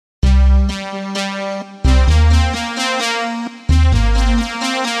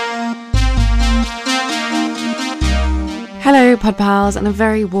Pod Pals, and a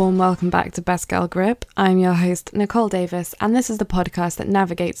very warm welcome back to Best Girl Grip. I'm your host, Nicole Davis, and this is the podcast that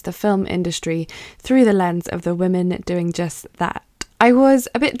navigates the film industry through the lens of the women doing just that. I was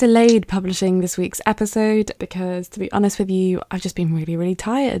a bit delayed publishing this week's episode because, to be honest with you, I've just been really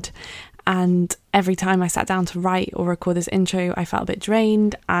tired. And every time I sat down to write or record this intro, I felt a bit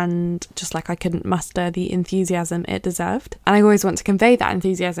drained and just like I couldn't muster the enthusiasm it deserved. And I always want to convey that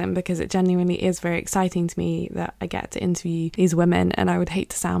enthusiasm because it genuinely is very exciting to me that I get to interview these women, and I would hate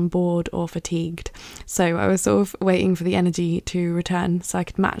to sound bored or fatigued. So I was sort of waiting for the energy to return so I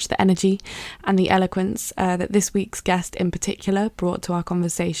could match the energy and the eloquence that this week's guest in particular brought to our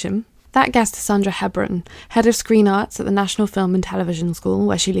conversation. That guest is Sandra Hebron, Head of Screen Arts at the National Film and Television School,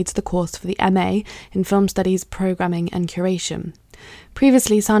 where she leads the course for the MA in Film Studies, Programming and Curation.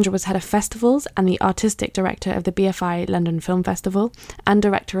 Previously, Sandra was Head of Festivals and the Artistic Director of the BFI London Film Festival and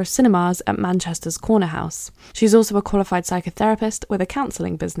Director of Cinemas at Manchester's Corner House. She's also a qualified psychotherapist with a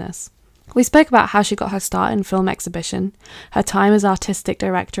counselling business. We spoke about how she got her start in film exhibition, her time as artistic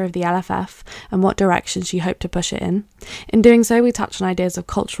director of the LFF, and what direction she hoped to push it in. In doing so, we touch on ideas of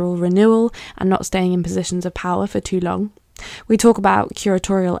cultural renewal and not staying in positions of power for too long. We talk about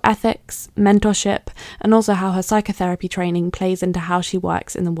curatorial ethics, mentorship, and also how her psychotherapy training plays into how she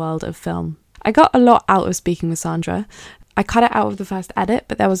works in the world of film. I got a lot out of speaking with Sandra. I cut it out of the first edit,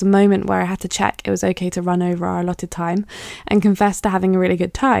 but there was a moment where I had to check it was okay to run over our allotted time and confess to having a really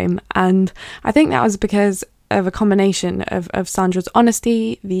good time. And I think that was because of a combination of Sandra's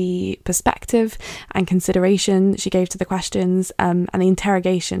honesty, the perspective and consideration she gave to the questions, and the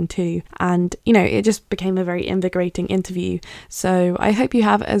interrogation too. And, you know, it just became a very invigorating interview. So I hope you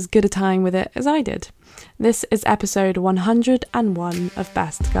have as good a time with it as I did. This is episode 101 of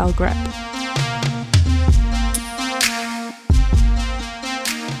Best Girl Grip.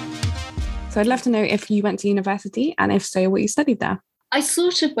 So I'd love to know if you went to university, and if so, what you studied there. I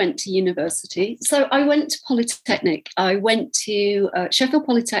sort of went to university. So I went to Polytechnic. I went to Sheffield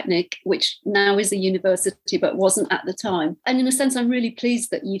Polytechnic, which now is a university, but wasn't at the time. And in a sense, I'm really pleased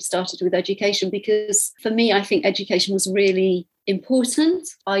that you've started with education, because for me, I think education was really important.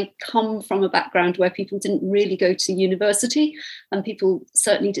 I come from a background where people didn't really go to university, and people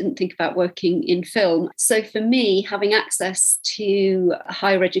certainly didn't think about working in film. So for me, having access to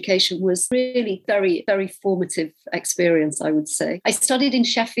higher education was really very formative experience, I would say. I studied in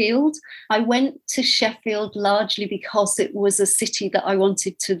Sheffield. I went to Sheffield largely because it was a city that I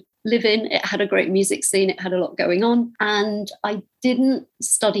wanted to live in. It had a great music scene. It had a lot going on. And I didn't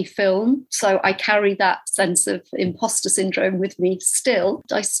study film, so I carry that sense of imposter syndrome with me still.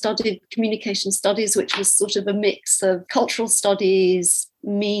 I studied communication studies, which was sort of a mix of cultural studies,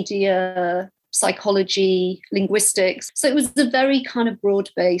 media, psychology, linguistics. So it was a very kind of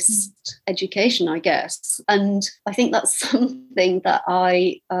broad-based education, I guess. And I think that's something that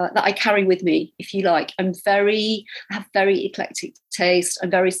I carry with me, if you like. I have very eclectic taste.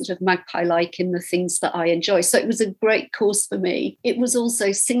 I'm very sort of magpie-like in the things that I enjoy. So it was a great course for me. It was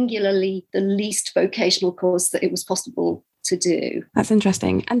also singularly the least vocational course that it was possible to do. That's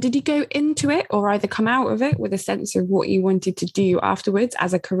interesting. And did you go into it or either come out of it with a sense of what you wanted to do afterwards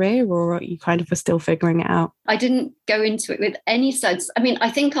as a career, or you kind of were still figuring it out? I didn't go into it with any sense. I mean, I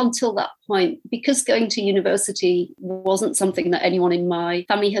think until that point, because going to university wasn't something that anyone in my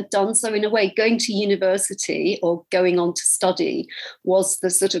family had done. So in a way, going to university or going on to study was the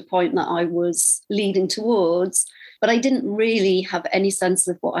sort of point that I was leading towards. But I didn't really have any sense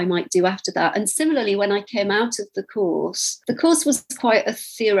of what I might do after that. And similarly, when I came out of the course was quite a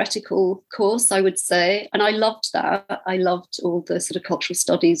theoretical course, I would say. And I loved that. I loved all the sort of cultural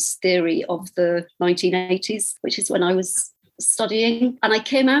studies theory of the 1980s, which is when I was studying. And I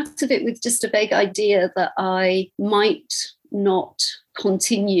came out of it with just a vague idea that I might not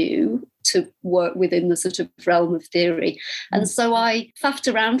continue to work within the sort of realm of theory. And so I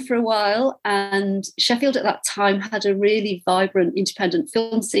faffed around for a while, and Sheffield at that time had a really vibrant independent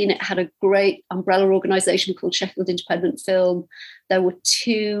film scene. It had a great umbrella organisation called Sheffield Independent Film. There were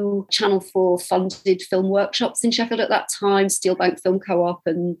 2 Channel 4 funded film workshops in Sheffield at that time, Steelbank Film Co-op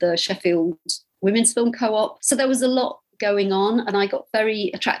and the Sheffield Women's Film Co-op. So there was a lot going on, and I got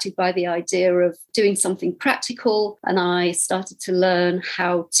very attracted by the idea of doing something practical, and I started to learn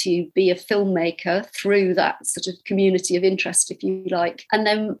how to be a filmmaker through that sort of community of interest, if you like. And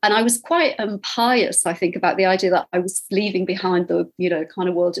I was quite pious, I think, about the idea that I was leaving behind the, kind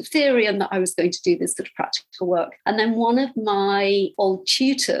of world of theory, and that I was going to do this sort of practical work. And then one of my old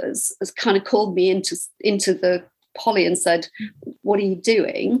tutors has kind of called me into the Polly and said, what are you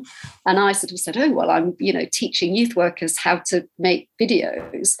doing? And I sort of said, oh, well, I'm, teaching youth workers how to make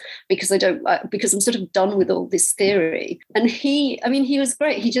videos because because I'm sort of done with all this theory. And he was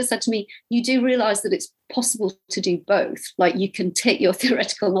great. He just said to me, you do realize that it's possible to do both. Like, you can take your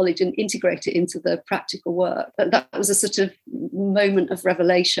theoretical knowledge and integrate it into the practical work. That was a sort of moment of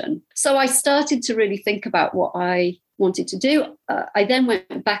revelation. So I started to really think about what I wanted to do. I then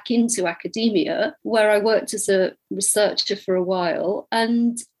went back into academia, where I worked as a researcher for a while,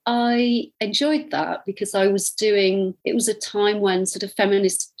 and I enjoyed that because it was a time when sort of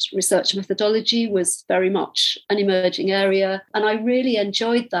feminist research methodology was very much an emerging area, and I really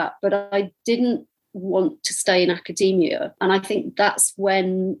enjoyed that, but I didn't want to stay in academia. And I think that's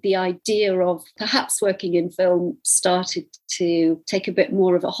when the idea of perhaps working in film started to take a bit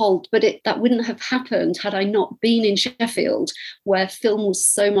more of a hold. But that wouldn't have happened had I not been in Sheffield, where film was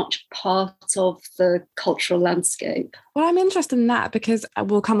so much part of the cultural landscape. Well, I'm interested in that because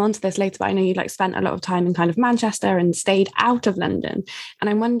we'll come on to this later, but I know you spent a lot of time in kind of Manchester and stayed out of London. And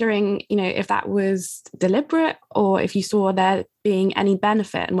I'm wondering, if that was deliberate or if you saw there being any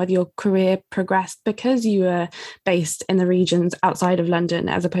benefit and whether your career progressed because you were based in the regions outside of London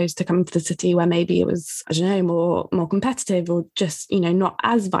as opposed to coming to the city where maybe it was, I don't know, more competitive or just, not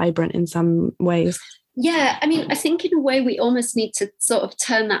as vibrant in some ways. Yeah, I think in a way we almost need to sort of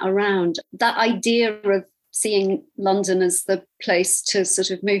turn that around. That idea of seeing London as the place to sort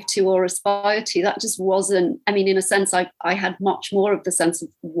of move to or aspire to, that just wasn't, in a sense, I had much more of the sense of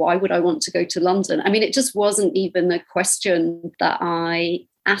why would I want to go to London? It just wasn't even a question that I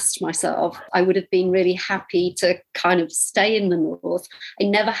asked myself. I would have been really happy to kind of stay in the north. I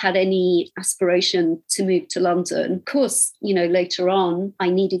never had any aspiration to move to London. Of course, later on,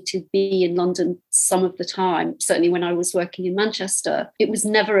 I needed to be in London some of the time, certainly when I was working in Manchester. It was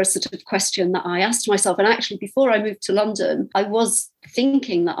never a sort of question that I asked myself. And actually, before I moved to London, I was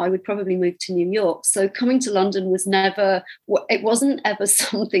thinking that I would probably move to New York. So coming to London it wasn't ever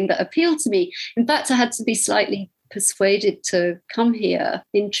something that appealed to me. In fact, I had to be slightly persuaded to come here.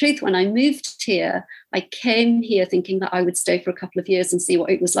 In truth, when I moved here, I came here thinking that I would stay for a couple of years and see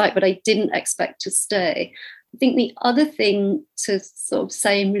what it was like, but I didn't expect to stay. I think the other thing to sort of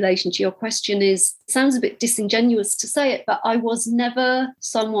say in relation to your question is, it sounds a bit disingenuous to say it, but I was never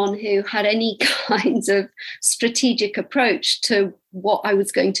someone who had any kind of strategic approach to what I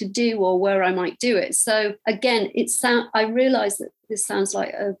was going to do or where I might do it. So again, I realise that this sounds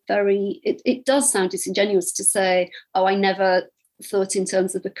like it does sound disingenuous to say, oh, I never thought in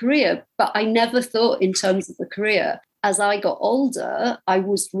terms of a career, but I never thought in terms of a career. As I got older, I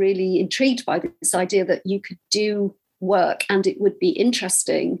was really intrigued by this idea that you could do work and it would be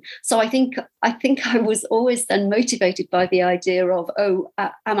interesting. So I think I was always then motivated by the idea of,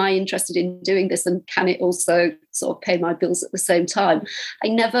 am I interested in doing this and can it also sort of pay my bills at the same time? I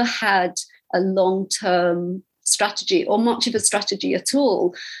never had a long-term strategy or much of a strategy at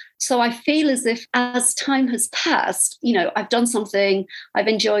all. So I feel as if as time has passed, I've done something, I've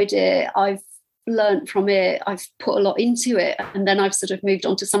enjoyed it, I've learned from it, I've put a lot into it, and then I've sort of moved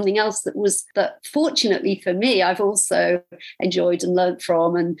on to something else that fortunately for me I've also enjoyed and learned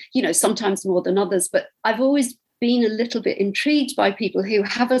from, and sometimes more than others, but I've always been a little bit intrigued by people who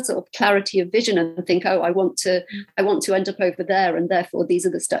have a sort of clarity of vision and think, I want to end up over there, and therefore these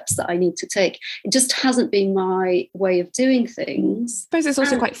are the steps that I need to take. It just hasn't been my way of doing things. I suppose it's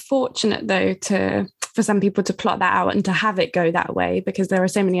also quite fortunate though for some people to plot that out and to have it go that way, because there are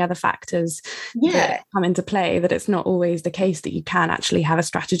so many other factors that come into play that it's not always the case that you can actually have a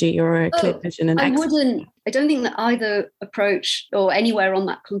strategy or a clear vision and execute. I don't think that either approach or anywhere on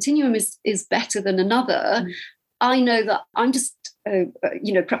that continuum is better than another. I know that I'm just,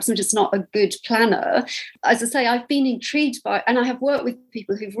 perhaps I'm just not a good planner. As I say, I've been intrigued by, and I have worked with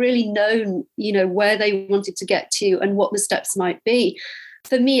people who've really known, where they wanted to get to and what the steps might be.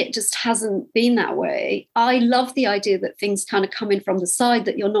 For me, it just hasn't been that way. I love the idea that things kind of come in from the side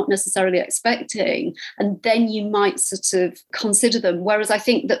that you're not necessarily expecting, and then you might sort of consider them. Whereas I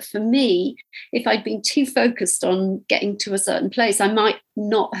think that for me, if I'd been too focused on getting to a certain place, I might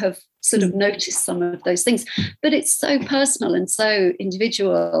not have sort of noticed some of those things. But it's so personal and so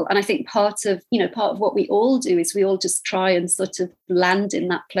individual. And I think part of what we all do is we all just try and sort of land in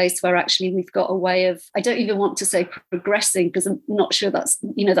that place where actually we've got a way of, I don't even want to say progressing, because I'm not sure that's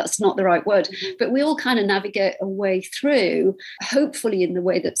not the right word, but we all kind of navigate a way through, hopefully in the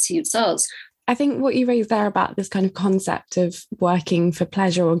way that suits us. I think what you raised there about this kind of concept of working for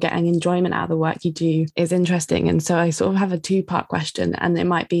pleasure or getting enjoyment out of the work you do is interesting. And so I sort of have a two-part question, and it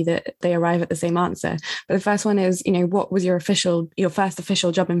might be that they arrive at the same answer. But the first one is, what was your first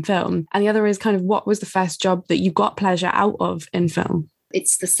official job in film? And the other is kind of, what was the first job that you got pleasure out of in film?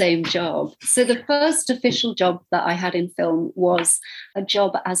 It's the same job. So the first official job that I had in film was a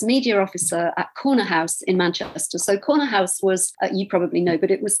job as media officer at Corner House in Manchester. So Corner House was, you probably know, but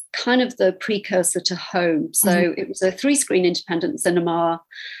it was kind of the precursor to Home. So it was a 3-screen independent cinema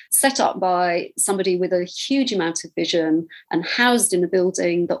set up by somebody with a huge amount of vision and housed in a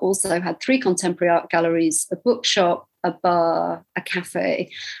building that also had 3 contemporary art galleries, a bookshop, a bar, a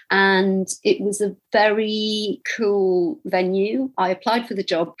cafe, and it was a very cool venue. I applied for the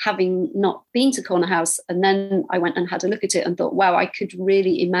job having not been to Corner House, and then I went and had a look at it and thought, wow, I could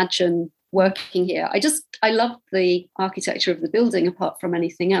really imagine working here. I loved the architecture of the building apart from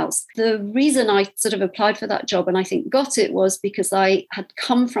anything else. The reason I sort of applied for that job and I think got it was because I had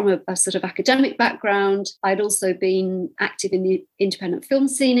come from a sort of academic background. I'd also been active in the independent film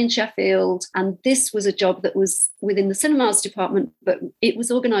scene in Sheffield. And this was a job that was within the cinemas department, but it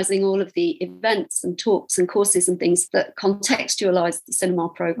was organising all of the events and talks and courses and things that contextualised the cinema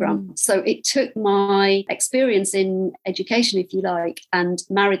programme. So it took my experience in education, if you like, and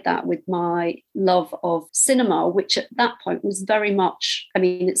married that with my love of cinema, which at that point was very much,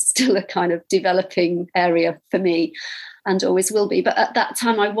 it's still a kind of developing area for me and always will be. But at that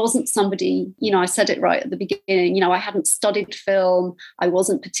time, I wasn't somebody, I said it right at the beginning, I hadn't studied film. I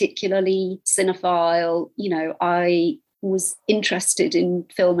wasn't particularly cinephile. I was interested in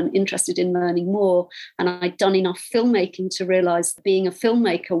film and interested in learning more. And I'd done enough filmmaking to realise being a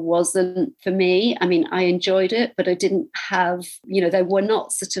filmmaker wasn't for me. I enjoyed it, but I didn't have, there were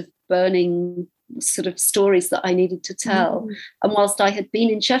not sort of burning sort of stories that I needed to tell. And whilst I had been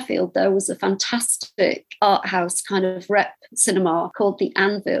in Sheffield, there was a fantastic art house kind of rep cinema called the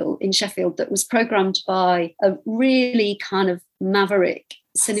Anvil in Sheffield that was programmed by a really kind of maverick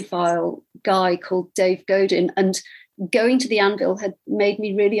cinephile guy called Dave Godin. And going to the Anvil had made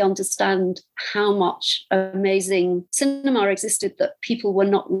me really understand how much amazing cinema existed that people were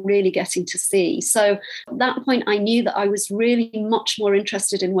not really getting to see. So at that point, I knew that I was really much more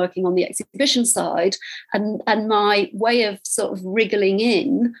interested in working on the exhibition side. And my way of sort of wriggling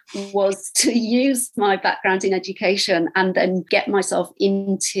in was to use my background in education and then get myself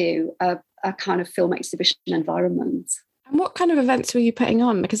into a kind of film exhibition environment. And what kind of events were you putting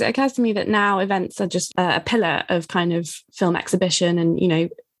on? Because it occurs to me that now events are just a pillar of kind of film exhibition, and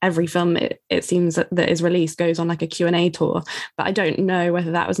every film it seems that is released goes on like a Q&A tour. But I don't know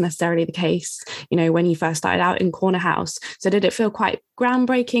whether that was necessarily the case, when you first started out in Corner House. So did it feel quite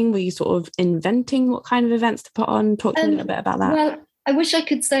groundbreaking? Were you sort of inventing what kind of events to put on? Talk to me a little bit about that. Well, I wish I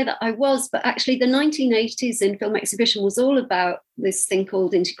could say that I was, but actually the 1980s in film exhibition was all about this thing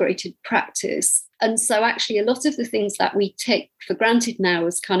called integrated practice. And so actually a lot of the things that we take for granted now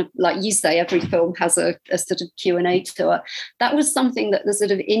as kind of, like you say, every film has a sort of Q&A tour. That was something that the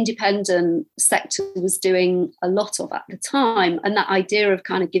sort of independent sector was doing a lot of at the time. And that idea of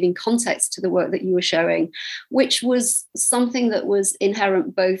kind of giving context to the work that you were showing, which was something that was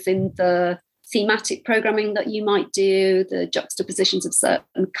inherent both in the thematic programming that you might do, the juxtapositions of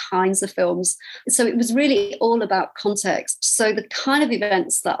certain kinds of films. So it was really all about context. So the kind of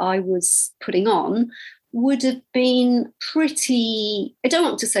events that I was putting on would have been pretty, I don't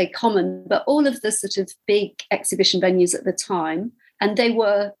want to say common, but all of the sort of big exhibition venues at the time. And a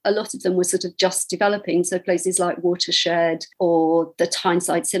lot of them were sort of just developing. So places like Watershed or the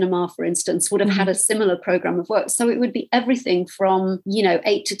Tyneside Cinema, for instance, would have had a similar program of work. So it would be everything from,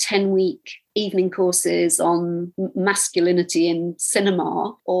 8 to 10 week evening courses on masculinity in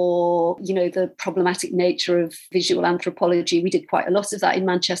cinema, or, the problematic nature of visual anthropology. We did quite a lot of that in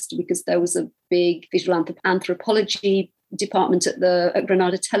Manchester because there was a big visual anthropology department at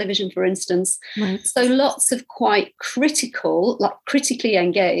Granada Television, for instance. Right. So lots of quite critically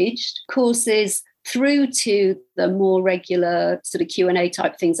engaged courses through to the more regular sort of Q&A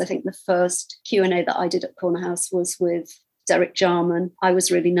type things. I think the first Q&A that I did at Corner House was with Derek Jarman. I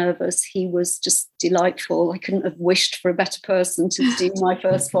was really nervous. He was just delightful. I couldn't have wished for a better person to do my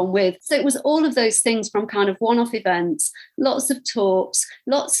first one with. So it was all of those things from kind of one-off events, lots of talks,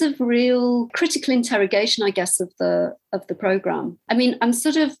 lots of real critical interrogation, I guess, of the programme. I'm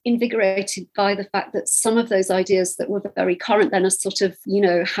sort of invigorated by the fact that some of those ideas that were very current then are sort of,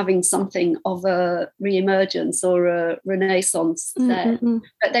 having something of a re-emergence or a renaissance then.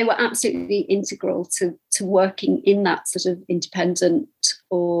 But they were absolutely integral to working in that sort of independent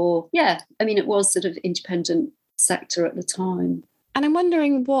it was sort of independent sector at the time. And I'm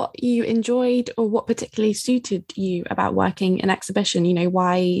wondering what you enjoyed or what particularly suited you about working in exhibition,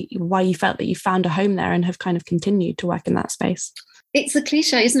 why you felt that you found a home there and have kind of continued to work in that space. It's a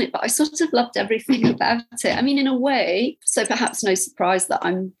cliche, isn't it? But I sort of loved everything about it. I mean, in a way, so perhaps no surprise that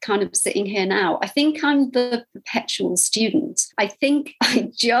I'm kind of sitting here now. I think I'm the perpetual student. I think I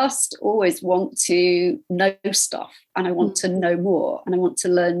just always want to know stuff, and I want to know more, and I want to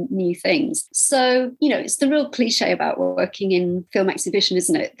learn new things. So, it's the real cliche about working in film exhibition,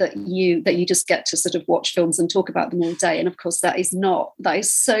 isn't it? That you just get to sort of watch films and talk about them all day. And of course, that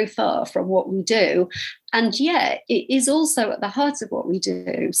is so far from what we do. And yet it is also at the heart of what we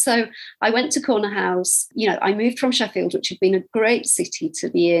do. So I went to Corner House. I moved from Sheffield, which had been a great city to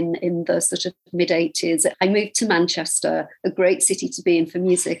be in the sort of mid-80s. I moved to Manchester, a great city to be in for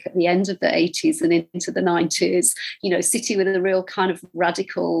music at the end of the 80s and into the 90s. City with a real kind of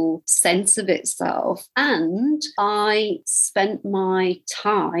radical sense of itself. And I spent my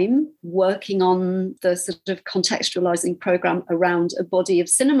time working on the sort of contextualizing program around a body of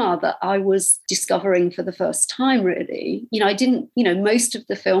cinema that I was discovering for the first time, really. I didn't, most of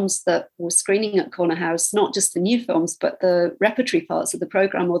the films that were screening at Corner House, not just the new films, but the repertory parts of the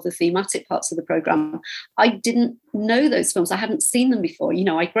program or the thematic parts of the program, I didn't know those films. I hadn't seen them before.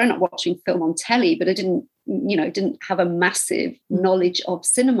 I'd grown up watching film on telly, but I didn't have a massive knowledge of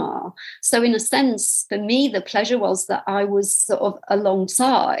cinema. So in a sense, for me, the pleasure was that I was sort of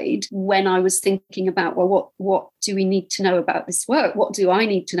alongside when I was thinking about, well, what do we need to know about this work? What do I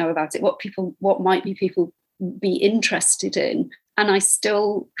need to know about it? What might people be interested in? And I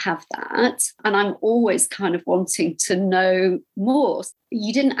still have that. And I'm always kind of wanting to know more.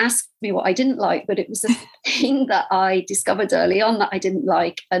 You didn't ask me what I didn't like, but it was a thing that I discovered early on that I didn't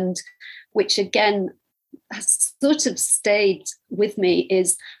like, and which again has sort of stayed with me,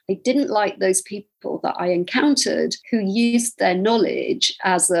 is I didn't like those people that I encountered who used their knowledge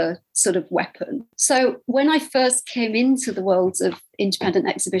as a sort of weapon. So when I first came into the world of independent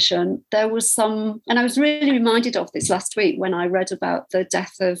exhibition, there was some, and I was really reminded of this last week when I read about the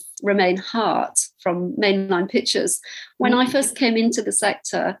death of Romaine Hart from Mainline Pictures. When I first came into the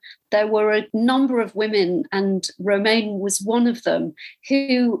sector, there were a number of women, and Romaine was one of them,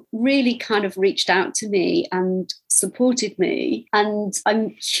 who really kind of reached out to me and supported me. And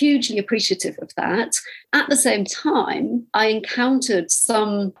I'm hugely appreciative of that. At the same time, I encountered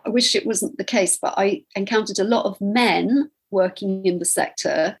I wish it wasn't the case, but I encountered a lot of men working in the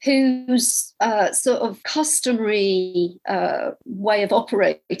sector whose sort of customary way of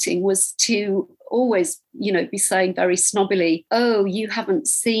operating was to always, be saying very snobbily, oh, you haven't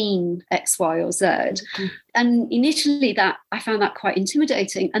seen X, Y, or Z. Mm-hmm. And initially I found that quite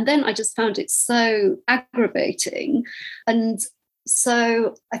intimidating. And then I just found it so aggravating. And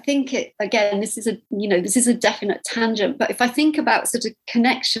so I think this is a definite tangent, but if I think about sort of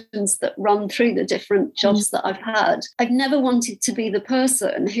connections that run through the different jobs that I've had, I've never wanted to be the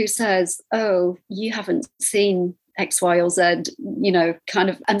person who says, oh, you haven't seen X, Y, or Z,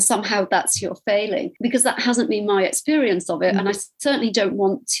 and somehow that's your failing, because that hasn't been my experience of it. And I certainly don't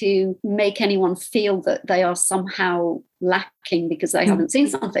want to make anyone feel that they are somehow lacking because they haven't seen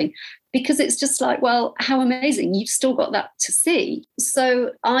something, because it's just like, well, how amazing, you've still got that to see.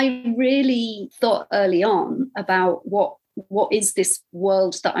 So I really thought early on about what is this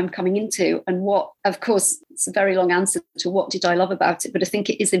world that I'm coming into, and what, of course, it's a very long answer to what did I love about it, but I think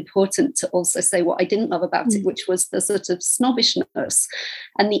it is important to also say what I didn't love about it, which was the sort of snobbishness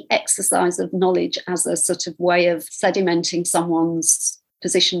and the exercise of knowledge as a sort of way of sedimenting someone's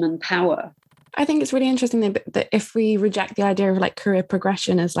position and power. I think it's really interesting that if we reject the idea of like career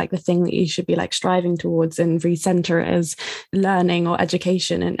progression as like the thing that you should be like striving towards, and recenter it as learning or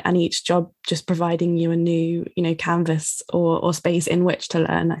education, and each job just providing you a new, canvas or space in which to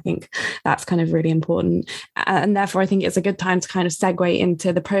learn, I think that's kind of really important. And therefore, I think it's a good time to kind of segue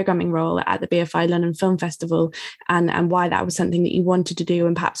into the programming role at the BFI London Film Festival, and why that was something that you wanted to do,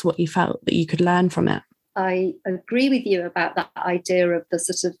 and perhaps what you felt that you could learn from it. I agree with you about that idea of the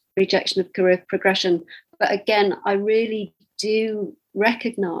sort of rejection of career progression. But again, I really do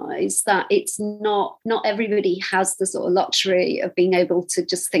recognise that it's not everybody has the sort of luxury of being able to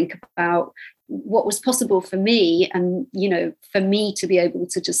just think about what was possible for me, and for me to be able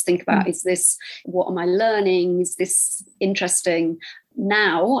to just think about, is this, what am I learning, is this interesting?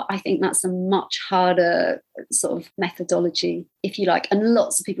 Now I think that's a much harder sort of methodology, if you like, and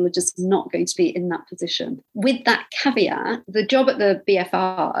lots of people are just not going to be in that position. With that caveat, the job at the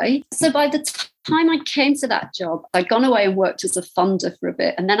BFI, so by the time I came to that job, I'd gone away and worked as a funder for a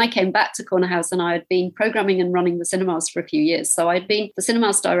bit, and then I came back to Corner House, and I had been programming and running the cinemas for a few years. So I'd been the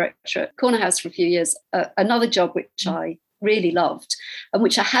cinemas director at Corner House for a few years, another job which I really loved, and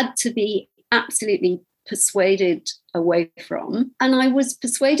which I had to be absolutely persuaded away from. And I was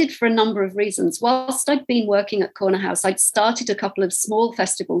persuaded for a number of reasons. Whilst I'd been working at Corner House, I'd started a couple of small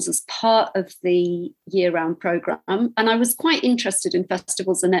festivals as part of the year-round programme. And I was quite interested in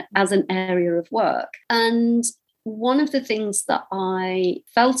festivals as an area of work. And one of the things that I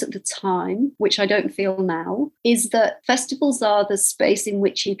felt at the time, which I don't feel now, is that festivals are the space in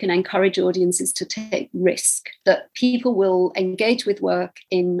which you can encourage audiences to take risk, that people will engage with work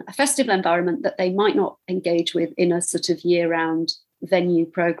in a festival environment that they might not engage with in a sort of year-round venue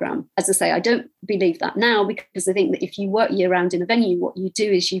programme. As I say, I don't believe that now, because I think that if you work year-round in a venue, what you do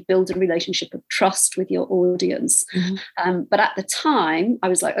is you build a relationship of trust with your audience. But at the time, I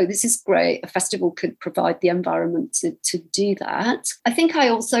was like, oh, this is great. A festival could provide the environment to do that. I think I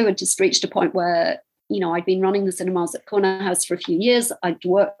also had just reached a point where, you know, I'd been running the cinemas at Corner House for a few years. I'd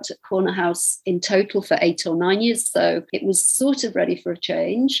worked at Corner House in total for 8 or 9 years. So it was sort of ready for a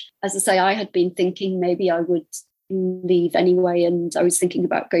change. As I say, I had been thinking maybe I would leave anyway, and I was thinking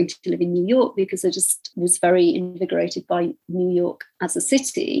about going to live in New York because I just was very invigorated by New York as a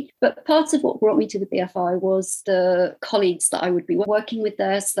city. But part of what brought me to the BFI was the colleagues that I would be working with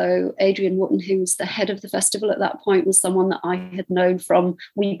there. So Adrian Wotton, who was the head of the festival at that point, was someone that I had known from,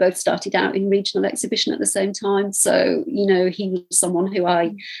 we both started out in regional exhibition at the same time. So, you know, he was someone who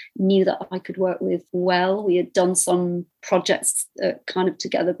I knew that I could work with well. We had done some projects kind of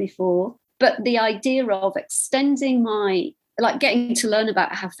together before. But the idea of extending getting to learn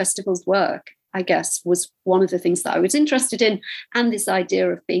about how festivals work, I guess, was one of the things that I was interested in. And this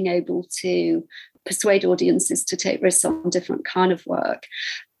idea of being able to persuade audiences to take risks on different kind of work.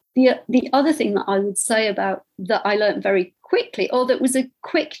 The other thing that I would say about that I learned very quickly, or that was a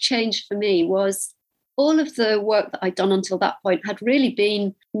quick change for me, was all of the work that I'd done until that point had really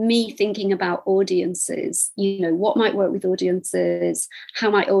been me thinking about audiences. You know, what might work with audiences?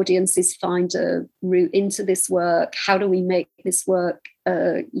 How might audiences find a route into this work? How do we make this work,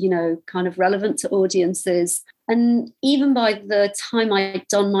 kind of relevant to audiences? And even by the time I'd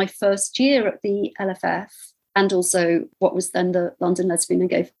done my first year at the LFF, and also what was then the London Lesbian and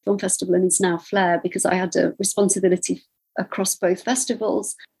Gay Film Festival and is now Flare, because I had a responsibility across both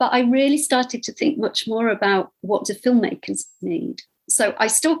festivals. But I really started to think much more about what do filmmakers need. So I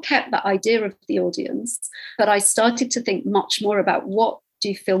still kept that idea of the audience, but I started to think much more about what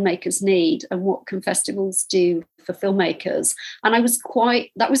do filmmakers need and what can festivals do for filmmakers. And that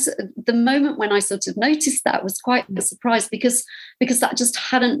was the moment when I sort of noticed that was quite a surprise, because that just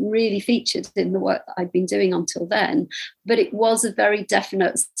hadn't really featured in the work that I'd been doing until then. But it was a very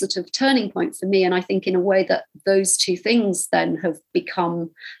definite sort of turning point for me. And I think in a way that those two things then have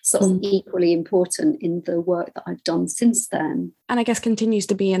become sort of equally important in the work that I've done since then. And I guess continues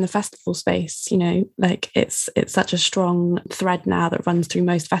to be in the festival space, you know, like it's such a strong thread now that runs through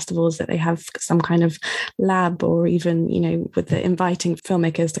most festivals that they have some kind of lab, or even, you know, with the inviting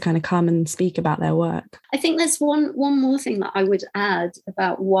filmmakers to kind of come and speak about their work. I think there's one more thing that I would add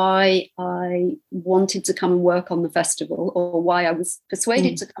about why I wanted to come and work on the festival, or why I was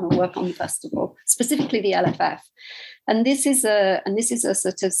persuaded to come and work on the festival, specifically the LFF. And this is a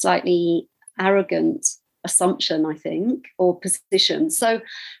sort of slightly arrogant assumption, I think, or position. So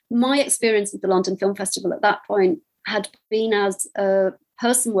my experience with the London Film Festival at that point had been as a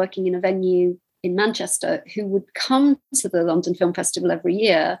person working in a venue in Manchester who would come to the London Film Festival every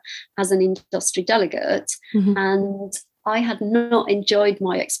year as an industry delegate. And I had not enjoyed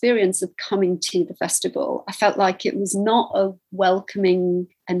my experience of coming to the festival. I felt like it was not a welcoming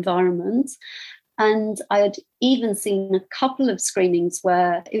environment. And I had even seen a couple of screenings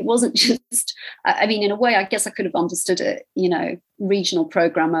where it wasn't just, I mean, in a way, I guess I could have understood it, you know, regional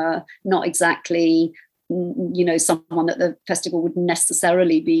programmer, not exactly, you know, someone that the festival would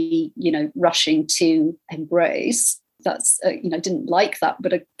necessarily be, you know, rushing to embrace. That's, didn't like that,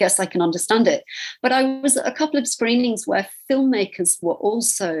 but I guess I can understand it. But I was at a couple of screenings where filmmakers were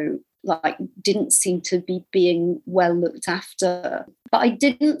also didn't seem to be being well looked after. But I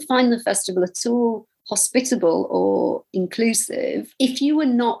didn't find the festival at all hospitable or inclusive if you were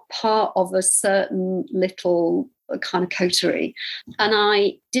not part of a certain little kind of coterie. And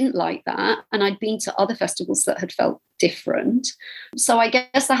I didn't like that. And I'd been to other festivals that had felt different. So I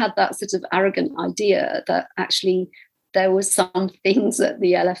guess I had that sort of arrogant idea that actually there were some things at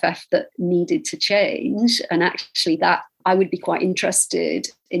the LFF that needed to change. And actually that I would be quite interested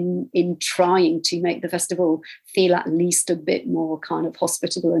in trying to make the festival feel at least a bit more kind of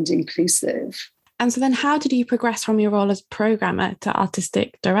hospitable and inclusive. And so then how did you progress from your role as programmer to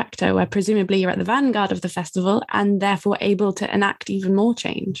artistic director, where presumably you're at the vanguard of the festival and therefore able to enact even more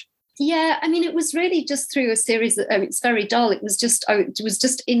change? Yeah, I mean, it was really just through a series of, it's very dull. I was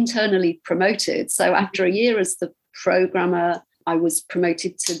just internally promoted. So after a year as the programmer, I was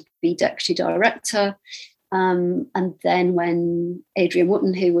promoted to be deputy director. And then when Adrian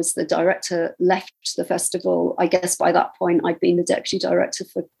Wootton, who was the director, left the festival, I guess by that point I'd been the deputy director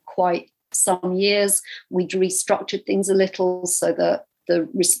for quite some years. We'd restructured things a little so that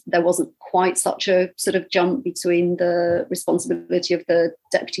there wasn't quite such a sort of jump between the responsibility of the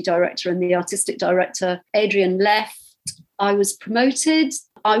deputy director and the artistic director. Adrian left. I was promoted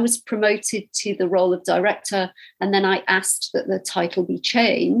to the role of director, and then I asked that the title be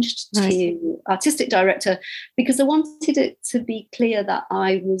changed to artistic director, because I wanted it to be clear that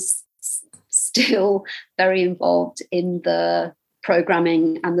I was still very involved in the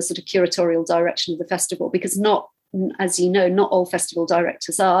programming and the sort of curatorial direction of the festival, because as you know, not all festival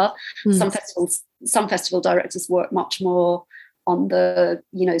directors are. Some festival directors work much more on the,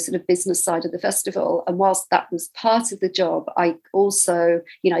 sort of business side of the festival. And whilst that was part of the job, I also,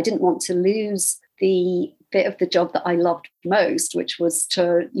 I didn't want to lose the bit of the job that I loved most, which was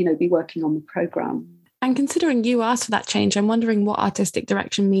to, be working on the programme. And considering you asked for that change, I'm wondering what artistic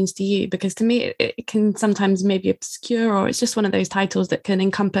direction means to you, because to me, it can sometimes maybe obscure, or it's just one of those titles that can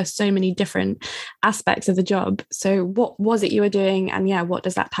encompass so many different aspects of the job. So what was it you were doing? And what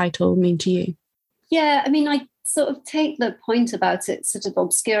does that title mean to you? Yeah, I mean, I sort of take the point about it sort of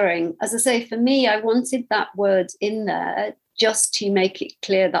obscuring. As I say, for me, I wanted that word in there just to make it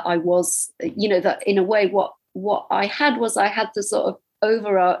clear that I was, that in a way what I had the sort of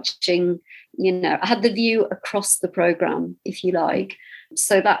overarching, I had the view across the programme, if you like.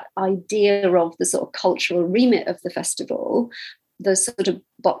 So that idea of the sort of cultural remit of the festival, the sort of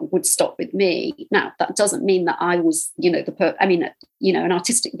but would stop with me. Now, that doesn't mean that I was, an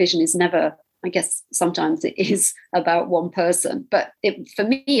artistic vision is never, I guess sometimes it is about one person, but for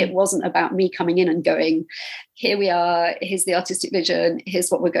me, it wasn't about me coming in and going, here we are, here's the artistic vision, here's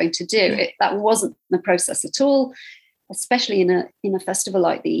what we're going to do. That wasn't the process at all. Especially in a festival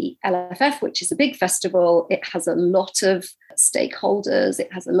like the LFF, which is a big festival. It has a lot of stakeholders. It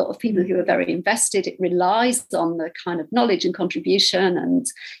has a lot of people who are very invested. It relies on the kind of knowledge and contribution and,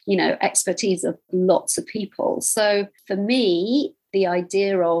 expertise of lots of people. So for me, the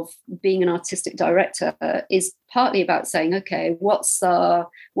idea of being an artistic director is partly about saying, okay, what's our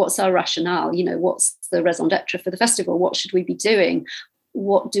rationale? What's the raison d'etre for the festival? What should we be doing?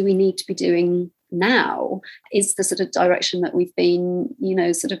 What do we need to be doing now? Is the sort of direction that we've been,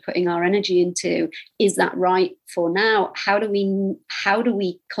 sort of putting our energy into, is that right for now? How do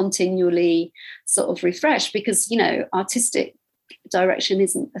we continually sort of refresh? Because, artistic direction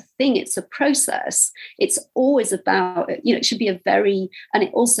isn't a thing, it's a process. It's always about, it should be and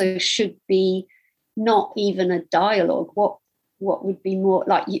it also should be not even a dialogue. What would be more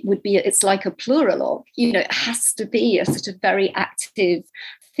like, it's like a pluralogue, it has to be a sort of very active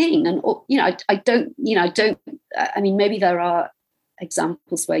thing. And, I mean, maybe there are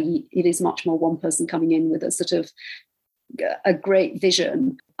examples where it is much more one person coming in with a sort of a great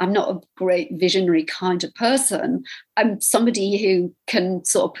vision. I'm not a great visionary kind of person. I'm somebody who can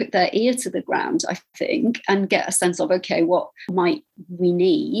sort of put their ear to the ground, I think, and get a sense of, okay, what might we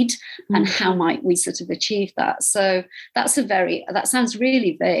need and how might we sort of achieve that? So that sounds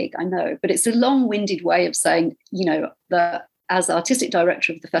really vague, I know, but it's a long-winded way of saying, that as artistic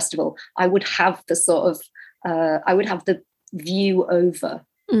director of the festival, I would have the sort of, I would have the view over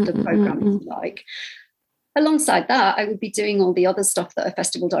the programme, if you like. Alongside that, I would be doing all the other stuff that a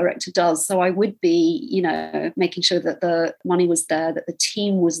festival director does. So I would be, making sure that the money was there, that the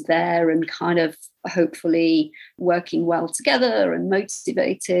team was there and kind of hopefully working well together and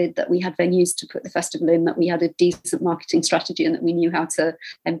motivated, that we had venues to put the festival in, that we had a decent marketing strategy and that we knew how to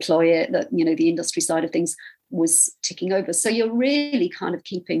employ it, that, the industry side of things was ticking over. So you're really kind of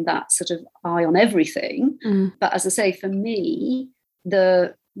keeping that sort of eye on everything. But as I say, for me,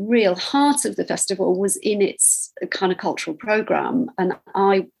 the real heart of the festival was in its kind of cultural program, and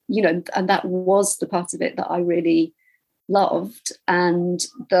and that was the part of it that I really loved, and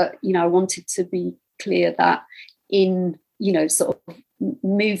that I wanted to be clear that in sort of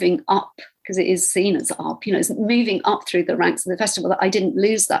moving up, because it is seen as up, it's moving up through the ranks of the festival, that I didn't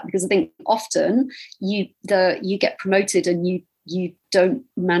lose that, because I think often you get promoted and you don't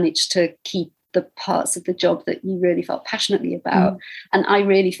manage to keep the parts of the job that you really felt passionately about. And I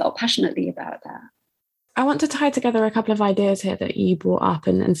really felt passionately about that. I want to tie together a couple of ideas here that you brought up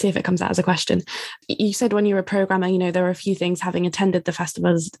and see if it comes out as a question. You said when you were a programmer, there were a few things, having attended the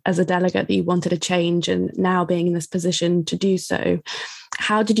festival as a delegate, that you wanted to change, and now being in this position to do so.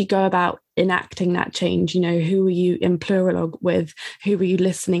 How did you go about enacting that change? You know, who were you in plurilogue with? Who were you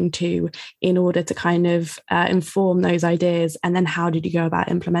listening to in order to kind of inform those ideas? And then how did you go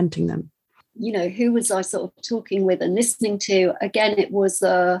about implementing them? You know, who was I sort of talking with and listening to? Again, it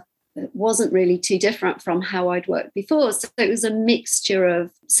wasn't really too different from how I'd worked before. So it was a mixture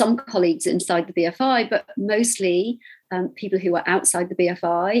of some colleagues inside the BFI, but mostly people who were outside the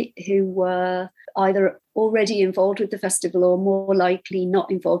BFI who were either already involved with the festival or more likely not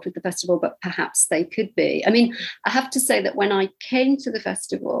involved with the festival, but perhaps they could be. I mean, I have to say that when I came to the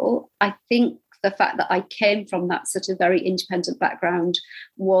festival, I think the fact that I came from that sort of very independent background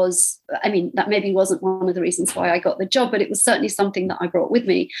was, I mean, that maybe wasn't one of the reasons why I got the job, but it was certainly something that I brought with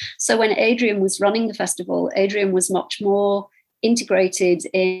me. So when Adrian was running the festival, Adrian was much more integrated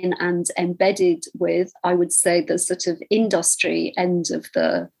in and embedded with, I would say, the sort of industry end of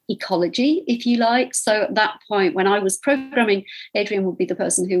the ecology, if you like. So at that point, when I was programming, Adrian would be the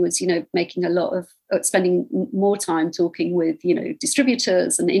person who was, you know, making a lot of spending more time talking with, you know,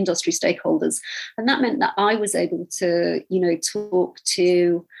 distributors and industry stakeholders. And that meant that I was able to, you know, talk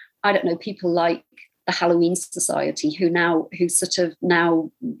to, I don't know, people like the Halloween Society, who sort of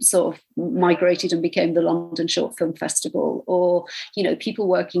now migrated and became the London Short Film Festival, or, you know, people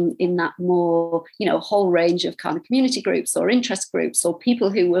working in that more, you know, whole range of kind of community groups or interest groups, or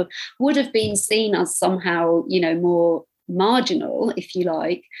people who would have been seen as somehow, you know, more marginal, if you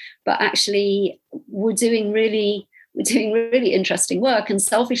like, but actually were doing really interesting work. And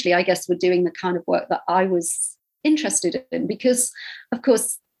selfishly, I guess, were doing the kind of work that I was interested in, because, of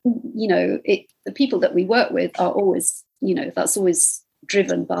course, you know, the people that we work with are always, you know, that's always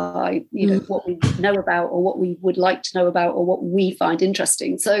driven by, you know, what we know about or what we would like to know about or what we find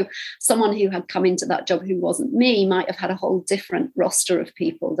interesting. So someone who had come into that job who wasn't me might have had a whole different roster of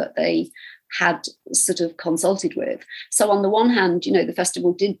people that they had sort of consulted with. So on the one hand, you know, the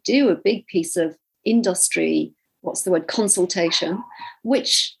festival did do a big piece of industry, consultation,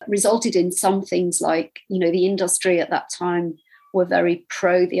 which resulted in some things like, you know, the industry at that time were very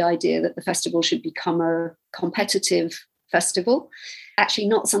pro the idea that the festival should become a competitive festival. Actually,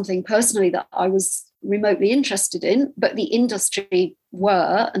 not something personally that I was remotely interested in, but the industry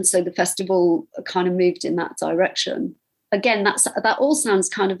were, and so the festival kind of moved in that direction. Again, that all sounds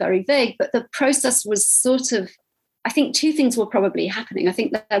kind of very vague, but the process was sort of, I think two things were probably happening. I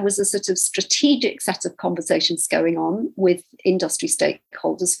think that there was a sort of strategic set of conversations going on with industry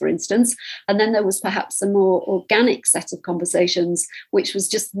stakeholders, for instance. And then there was perhaps a more organic set of conversations, which was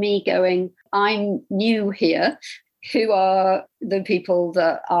just me going, I'm new here. Who are the people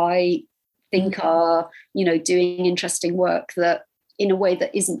that I think are, you know, doing interesting work that in a way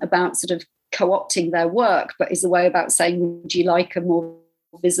that isn't about sort of co-opting their work, but is a way about saying, would you like a more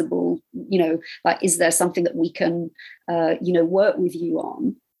visible, you know, like, is there something that we can, you know, work with you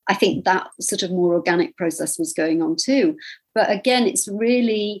on? I think that sort of more organic process was going on too. But again, it's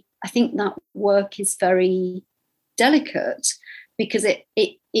really, I think that work is very delicate because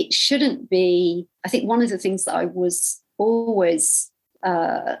it shouldn't be, I think one of the things that I was always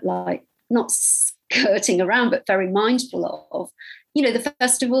like not skirting around, but very mindful of, you know, the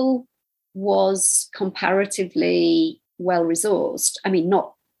festival was comparatively well resourced. I mean,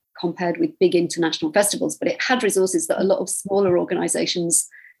 not compared with big international festivals, but it had resources that a lot of smaller organizations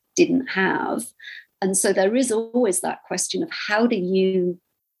didn't have. And so there is always that question of how do you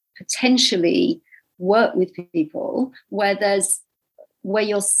potentially work with people where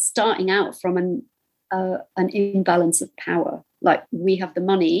you're starting out from an imbalance of power. Like, we have the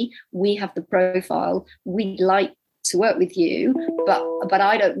money, we have the profile, we'd like to work with you, but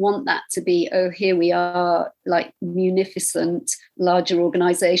I don't want that to be, oh, here we are, like munificent larger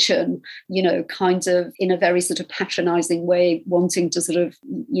organization, you know, kind of in a very sort of patronizing way, wanting to sort of,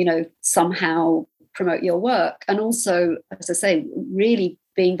 you know, somehow promote your work. And also, as I say, really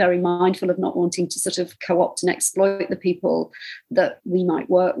being very mindful of not wanting to sort of co-opt and exploit the people that we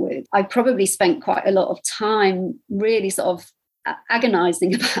might work with. I probably spent quite a lot of time really sort of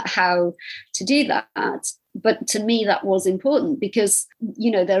agonizing about how to do that. But to me, that was important because, you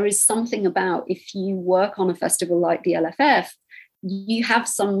know, there is something about, if you work on a festival like the LFF, you have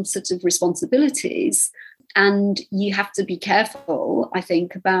some sort of responsibilities and you have to be careful, I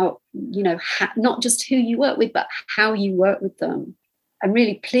think, about, you know, not just who you work with, but how you work with them. I'm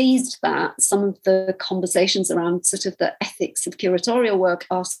really pleased that some of the conversations around sort of the ethics of curatorial work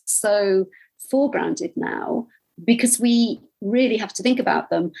are so foregrounded now, because we really have to think about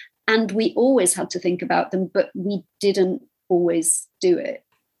them. And we always had to think about them, but we didn't always do it.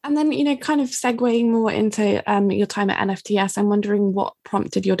 And then, you know, kind of segueing more into your time at NFTS, I'm wondering what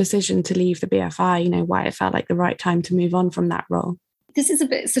prompted your decision to leave the BFI, you know, why it felt like the right time to move on from that role. this is a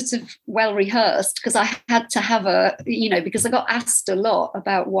bit sort of well rehearsed because I had to have because I got asked a lot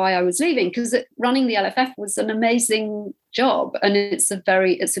about why I was leaving, because running the LFF was an amazing job. And it's a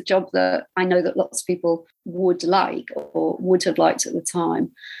job that I know that lots of people would like or would have liked at the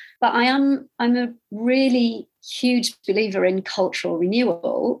time. But I'm a really huge believer in cultural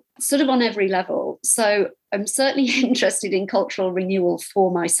renewal, sort of on every level. So I'm certainly interested in cultural renewal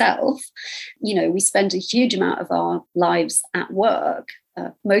for myself. We spend a huge amount of our lives at work,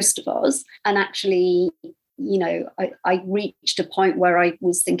 most of us. And actually, I reached a point where I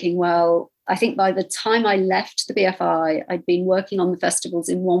was thinking, well, I think by the time I left the BFI, I'd been working on the festivals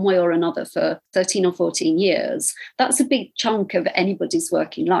in one way or another for 13 or 14 years. That's a big chunk of anybody's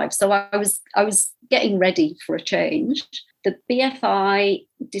working life. So I was getting ready for a change. The BFI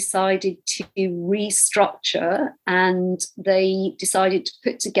decided to restructure, and they decided to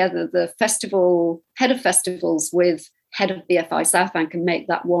put together the head of festivals with head of BFI Southbank and make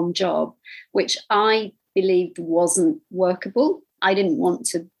that one job, which I believed wasn't workable. I didn't want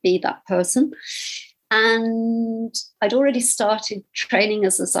to be that person. And I'd already started training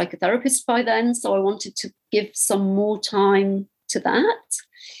as a psychotherapist by then, so I wanted to give some more time to that.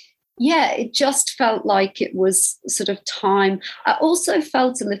 Yeah, it just felt like it was sort of time. I also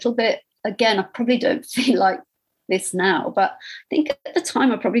felt a little bit, again, I probably don't feel like this now, but I think at the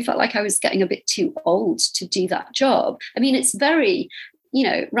time I probably felt like I was getting a bit too old to do that job. I mean, it's very,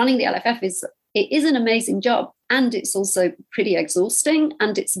 running the LFF is an amazing job, and it's also pretty exhausting,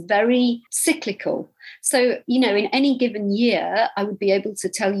 and it's very cyclical. So, in any given year, I would be able to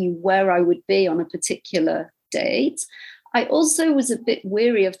tell you where I would be on a particular date. I also was a bit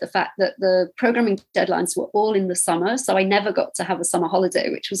weary of the fact that the programming deadlines were all in the summer, so I never got to have a summer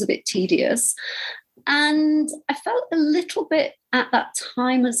holiday, which was a bit tedious. And I felt a little bit at that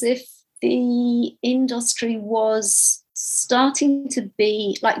time as if the industry was starting to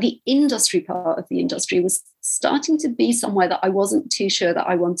be, like the industry part of the industry was starting to be somewhere that I wasn't too sure that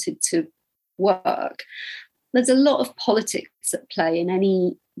I wanted to work. There's a lot of politics at play in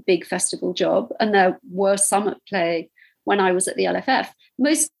any big festival job, and there were some at play when I was at the LFF,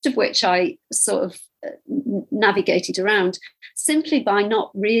 most of which I sort of navigated around simply by not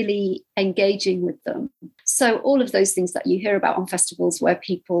really engaging with them. So all of those things that you hear about on festivals where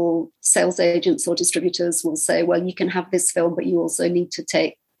people, sales agents or distributors will say, well, you can have this film, but you also need to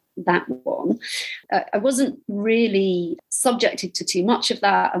take that one. I wasn't really subjected to too much of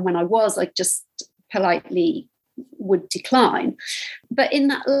that. And when I was, I just politely would decline. But in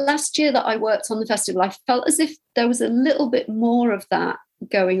that last year that I worked on the festival, I felt as if there was a little bit more of that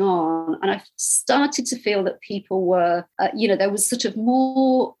going on. And I started to feel that people were, there was sort of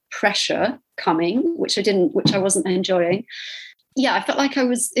more pressure coming, which I wasn't enjoying. Yeah, I felt like I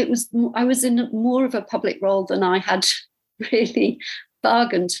was in more of a public role than I had really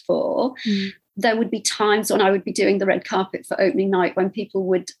bargained for. There would be times when I would be doing the red carpet for opening night when people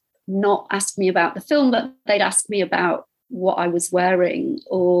would not ask me about the film, but they'd ask me about what I was wearing,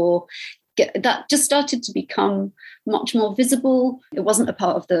 or that just started to become much more visible. It wasn't a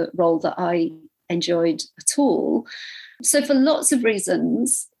part of the role that I enjoyed at all. So for lots of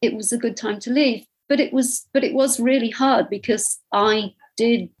reasons, it was a good time to leave. But it was really hard because I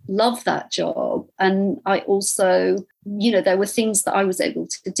did love that job. And I also, there were things that I was able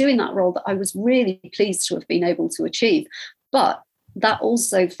to do in that role that I was really pleased to have been able to achieve. But that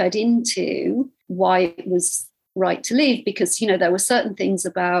also fed into why it was right to leave, because, there were certain things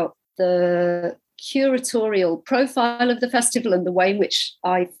about the curatorial profile of the festival and the way in which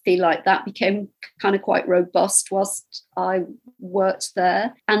I feel like that became kind of quite robust whilst I worked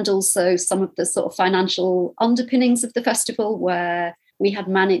there, and also some of the sort of financial underpinnings of the festival, where we had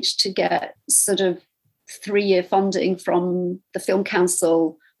managed to get sort of 3-year funding from the Film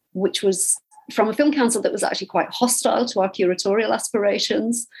Council, which was from a film council that was actually quite hostile to our curatorial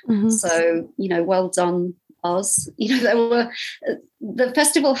aspirations. Mm-hmm. So, well done us. The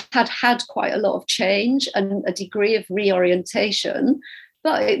festival had quite a lot of change and a degree of reorientation,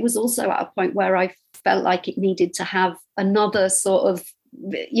 but it was also at a point where I felt like it needed to have another sort of,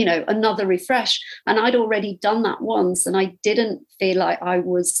 another refresh. And I'd already done that once, and I didn't feel like I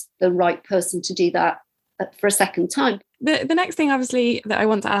was the right person to do that for a second time. The next thing, obviously, that I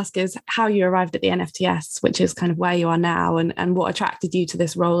want to ask is how you arrived at the NFTS, which is kind of where you are now, and what attracted you to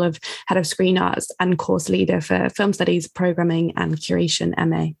this role of head of screen arts and course leader for film studies, programming and curation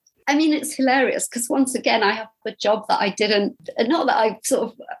MA. I mean, it's hilarious because once again, I have a job that I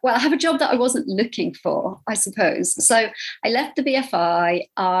have a job that I wasn't looking for, I suppose. So I left the BFI,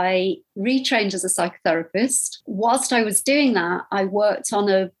 I retrained as a psychotherapist. Whilst I was doing that, I worked on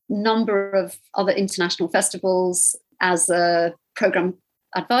a number of other international festivals as a program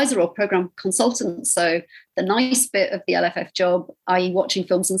advisor or program consultant. So the nice bit of the LFF job, i.e. watching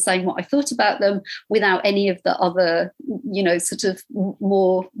films and saying what I thought about them without any of the other, sort of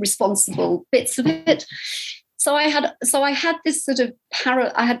more responsible bits of it. So I had this sort of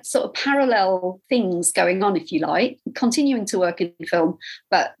parallel things going on, if you like, continuing to work in film,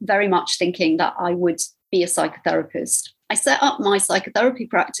 but very much thinking that I would be a psychotherapist. I set up my psychotherapy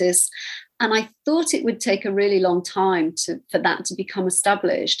practice, and I thought it would take a really long time for that to become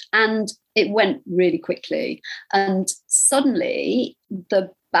established. And it went really quickly. And suddenly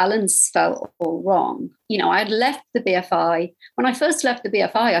the balance felt all wrong. I had left the BFI. When I first left the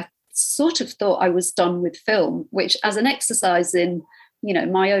BFI, I sort of thought I was done with film, which as an exercise in,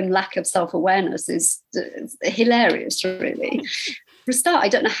 my own lack of self-awareness is hilarious, really. For a start, I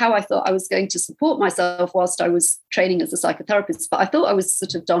don't know how I thought I was going to support myself whilst I was training as a psychotherapist, but I thought I was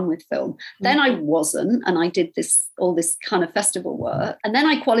sort of done with film. Then I wasn't, and I did all this kind of festival work. And then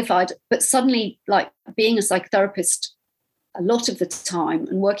I qualified, but suddenly, like being a psychotherapist a lot of the time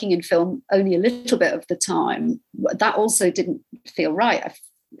and working in film only a little bit of the time, that also didn't feel right.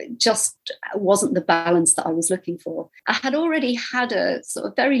 It just wasn't the balance that I was looking for. I had already had a sort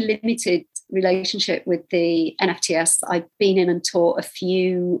of very limited relationship with the NFTS. I'd been in and taught a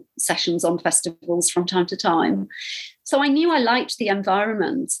few sessions on festivals from time to time. So I knew I liked the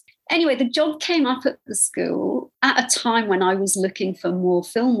environment. Anyway, the job came up at the school at a time when I was looking for more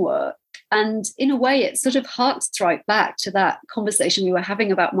film work. And in a way, it sort of harks right back to that conversation we were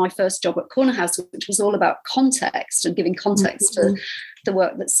having about my first job at Corner House, which was all about context and giving context to the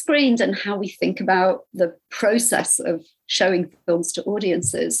work that's screened and how we think about the process of showing films to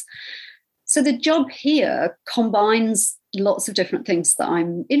audiences. So the job here combines lots of different things that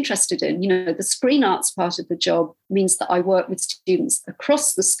I'm interested in. The screen arts part of the job means that I work with students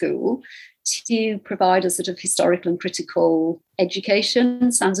across the school to provide a sort of historical and critical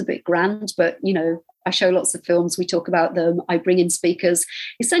education. Sounds a bit grand, but, I show lots of films, we talk about them, I bring in speakers.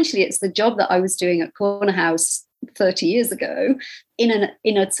 Essentially, it's the job that I was doing at Corner House 30 years ago in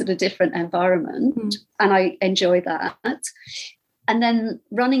a sort of different environment. And I enjoy that. And then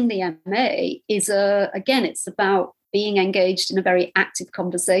running the MA is, again, it's about being engaged in a very active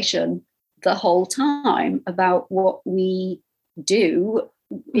conversation the whole time about what we do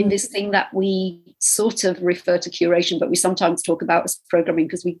in this thing that we sort of refer to curation, but we sometimes talk about as programming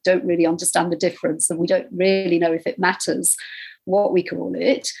because we don't really understand the difference and we don't really know if it matters what we call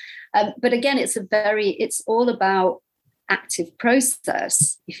it. But again, it's all about active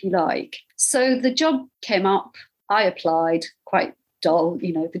process, if you like. So the job came up, I applied, quite dull,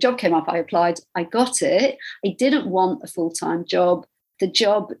 the job came up, I applied, I got it. I didn't want a full-time job. The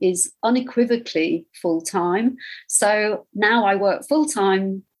job is unequivocally full-time. So now I work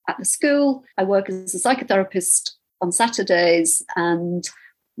full-time at the school. I work as a psychotherapist on Saturdays. And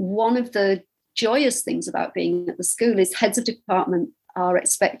one of the joyous things about being at the school is heads of department are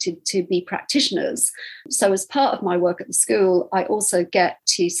expected to be practitioners. So as part of my work at the school, I also get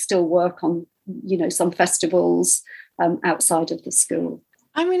to still work on, some festivals outside of the school.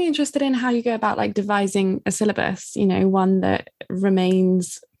 I'm really interested in how you go about devising a syllabus, one that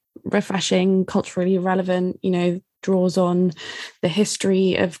remains refreshing, culturally relevant, draws on the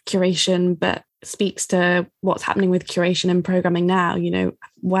history of curation, but speaks to what's happening with curation and programming now.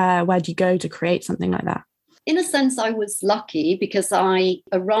 Where do you go to create something like that? In a sense, I was lucky because I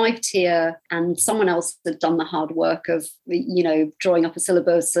arrived here and someone else had done the hard work of, drawing up a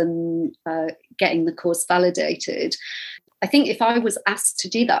syllabus and getting the course validated. I think if I was asked to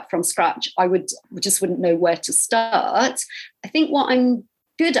do that from scratch, I wouldn't know where to start. I think what I'm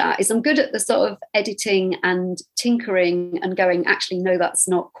good at is I'm good at the sort of editing and tinkering and going, actually, no, that's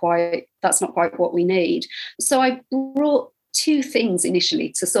not quite what we need. So I brought two things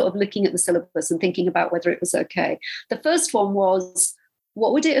initially to sort of looking at the syllabus and thinking about whether it was okay. The first one was,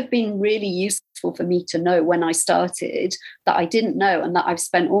 what would it have been really useful for me to know when I started that I didn't know and that I've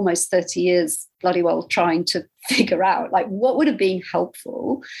spent almost 30 years bloody well trying to figure out, what would have been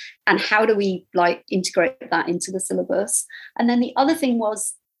helpful and how do we integrate that into the syllabus? And then the other thing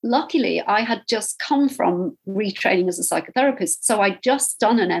was, luckily, I had just come from retraining as a psychotherapist. So I'd just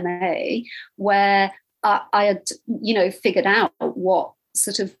done an MA where I had, figured out what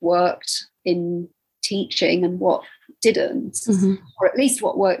sort of worked in teaching and what didn't, or at least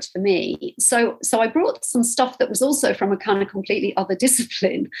what worked for me. So I brought some stuff that was also from a kind of completely other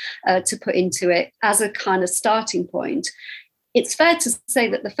discipline to put into it as a kind of starting point. It's fair to say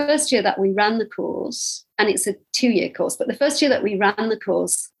that the first year that we ran the course, and it's a 2-year course, but the first year that we ran the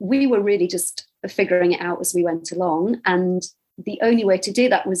course, we were really just figuring it out as we went along. And the only way to do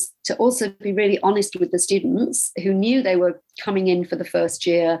that was to also be really honest with the students who knew they were coming in for the first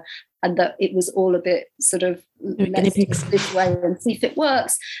year, and that it was all a bit sort of, let's do it this way and see if it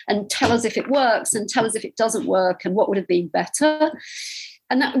works, and tell us if it works and tell us if it doesn't work and what would have been better.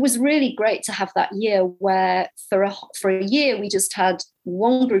 And that was really great to have that year where for a year we just had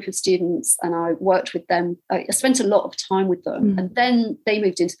one group of students and I worked with them. I spent a lot of time with them. And then they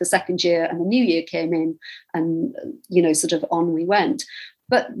moved into the second year and the new year came in and, sort of on we went.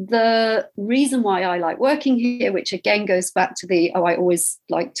 But the reason why I like working here, which again goes back to I always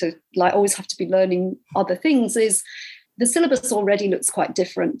have to be learning other things, is the syllabus already looks quite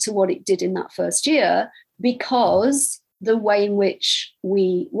different to what it did in that first year, because the way in which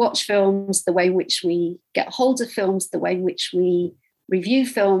we watch films, the way in which we get hold of films, the way in which we review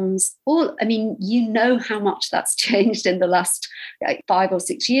films, how much that's changed in the last 5 or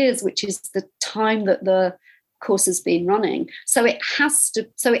 6 years, which is the time that the course has been running. So it has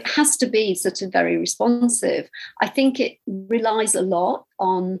to be sort of very responsive. I think it relies a lot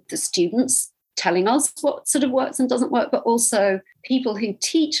on the students telling us what sort of works and doesn't work, but also people who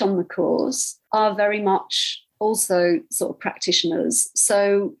teach on the course are very much also sort of practitioners.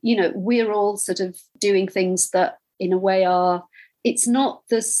 So, we're all sort of doing things that in a way it's not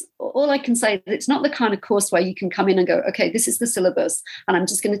this, all I can say, that it's not the kind of course where you can come in and go, okay, this is the syllabus and I'm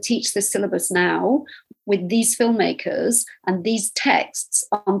just going to teach this syllabus now with these filmmakers and these texts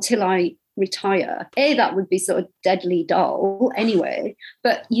until I retire. That would be sort of deadly dull anyway,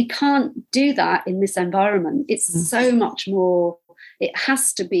 but you can't do that in this environment. It's so much more. It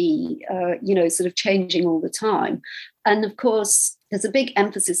has to be, sort of changing all the time. And of course, there's a big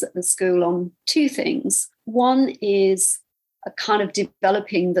emphasis at the school on two things. One is a kind of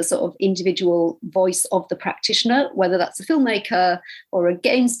developing the sort of individual voice of the practitioner, whether that's a filmmaker or a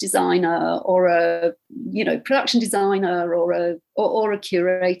games designer or a production designer or a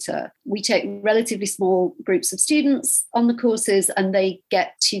curator. We take relatively small groups of students on the courses and they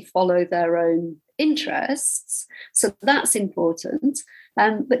get to follow their own interests. So that's important.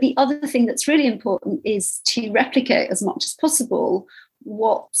 But the other thing that's really important is to replicate as much as possible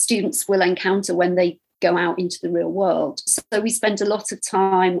what students will encounter when they go out into the real world. So we spend a lot of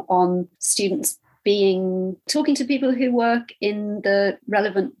time on students talking to people who work in the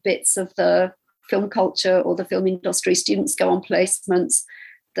relevant bits of the film culture or the film industry. Students go on placements.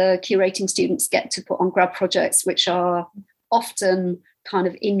 The curating students get to put on grad projects, which are often kind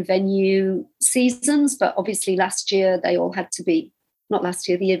of in-venue seasons, but obviously last year they all had to be, not last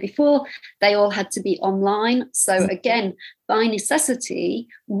year, the year before, they all had to be online. So again, by necessity,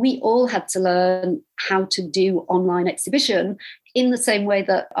 we all had to learn how to do online exhibition in the same way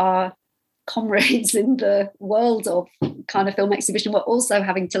that our comrades in the world of kind of film exhibition were also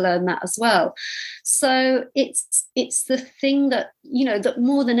having to learn that as well. So it's the thing that, that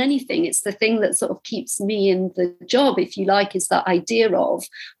more than anything, it's the thing that sort of keeps me in the job, if you like, is that idea of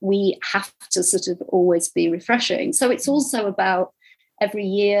we have to sort of always be refreshing. So it's also about every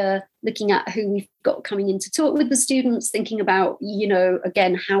year looking at who we've got coming in to talk with the students, thinking about,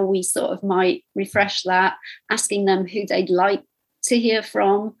 again, how we sort of might refresh that, asking them who they'd like to hear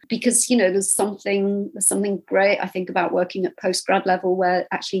from, because there's something great, I think, about working at postgrad level, where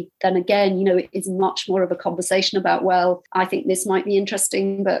actually then again it is much more of a conversation about, well, I think this might be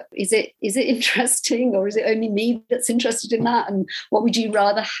interesting, but is it interesting, or is it only me that's interested in that, and what would you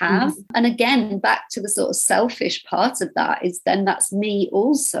rather have? And again, back to the sort of selfish part of that is then that's me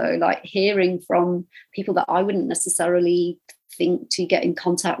also like hearing from people that I wouldn't necessarily think to get in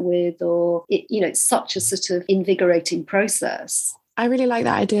contact with, or it's such a sort of invigorating process. I really like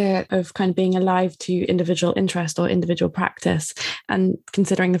that idea of kind of being alive to individual interest or individual practice, and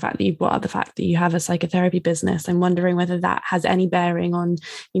considering the fact that you've brought up the fact that you have a psychotherapy business. I'm wondering whether that has any bearing on,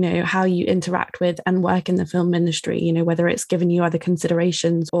 how you interact with and work in the film industry, whether it's given you other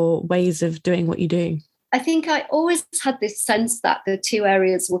considerations or ways of doing what you do. I think I always had this sense that the two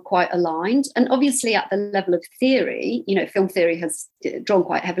areas were quite aligned. And obviously at the level of theory, film theory has drawn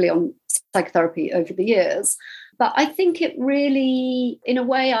quite heavily on psychotherapy over the years. But I think it really, in a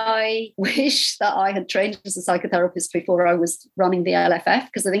way, I wish that I had trained as a psychotherapist before I was running the LFF,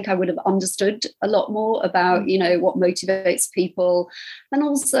 because I think I would have understood a lot more about, what motivates people, and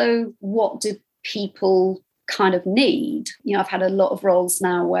also what do people kind of need. I've had a lot of roles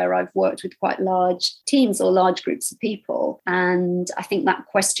now where I've worked with quite large teams or large groups of people. And I think that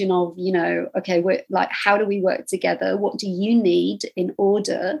question of, okay, we're like, how do we work together? What do you need in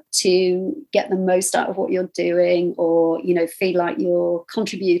order to get the most out of what you're doing, or, feel like you're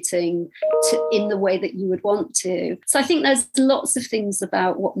contributing in the way that you would want to? So I think there's lots of things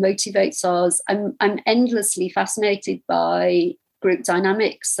about what motivates us. I'm endlessly fascinated by group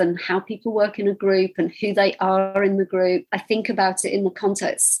dynamics and how people work in a group and who they are in the group. I think about it in the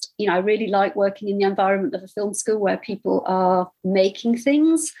context, I really like working in the environment of a film school where people are making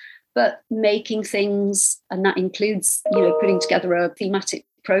things, and that includes, putting together a thematic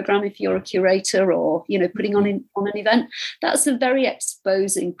program if you're a curator, or putting on an event. That's a very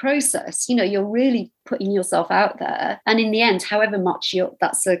exposing process. You're really putting yourself out there, and in the end, however much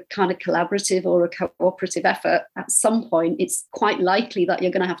that's a kind of collaborative or a cooperative effort, at some point it's quite likely that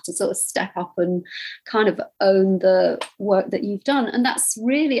you're going to have to sort of step up and kind of own the work that you've done, and that's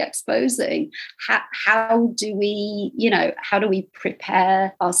really exposing. How do we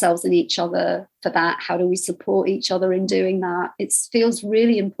prepare ourselves and each other for that? How do we support each other in doing that? It feels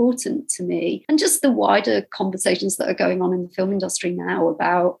really important to me. And just the wider conversations that are going on in the film industry now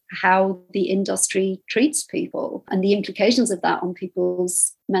about how the industry treats people and the implications of that on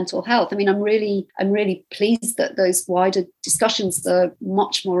people's mental health. I mean, I'm really pleased that those wider discussions are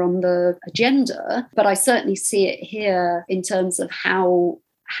much more on the agenda, but I certainly see it here in terms of how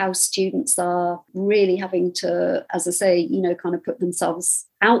students are really having to, as I say, kind of put themselves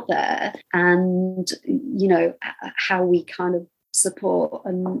out there, and, how we kind of support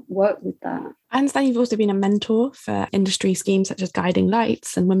and work with that. I understand you've also been a mentor for industry schemes such as Guiding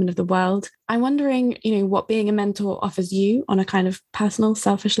Lights and Women of the World. I'm wondering, what being a mentor offers you on a kind of personal,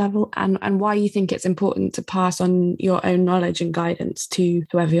 selfish level, and why you think it's important to pass on your own knowledge and guidance to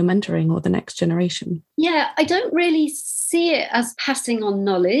whoever you're mentoring or the next generation. Yeah, I don't really see it as passing on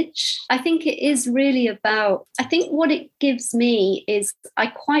knowledge. I think it is really about, I think what it gives me is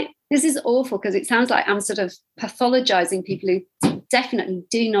this is awful because it sounds like I'm sort of pathologizing people who definitely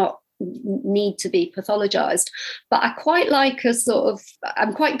do not need to be pathologized, but I quite like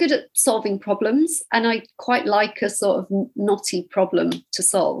I'm quite good at solving problems, and I quite like a sort of knotty problem to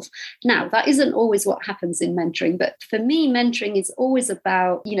solve. Now, that isn't always what happens in mentoring, but for me, mentoring is always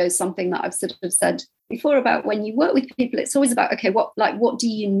about, something that I've sort of said before about when you work with people, it's always about, okay, what do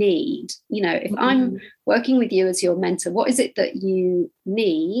you need? If I'm working with you as your mentor, what is it that you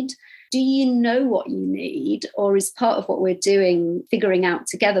need? Do you know what you need, or is part of what we're doing figuring out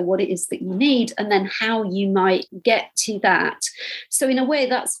together what it is that you need, and then how you might get to that? So in a way,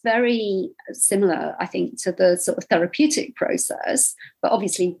 that's very similar, I think, to the sort of therapeutic process. But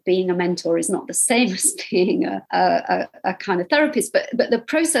obviously, being a mentor is not the same as being a kind of therapist. But the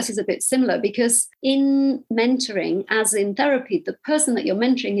process is a bit similar, because in mentoring, as in therapy, the person that you're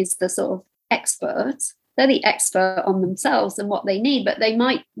mentoring is the sort of expert. They're the expert on themselves and what they need, but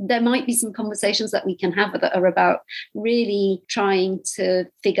there might be some conversations that we can have that are about really trying to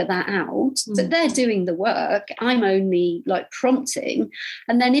figure that out. But they're doing the work. I'm only like prompting.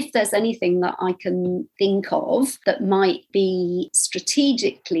 And then if there's anything that I can think of that might be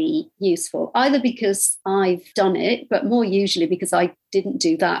strategically useful, either because I've done it, but more usually because I didn't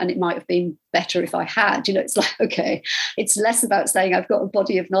do that and it might have been better if I had, it's like, okay, it's less about saying I've got a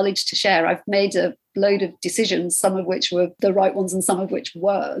body of knowledge to share. I've made a load of decisions, some of which were the right ones and some of which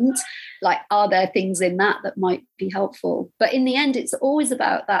weren't. Like, are there things in that might be helpful? But in the end, it's always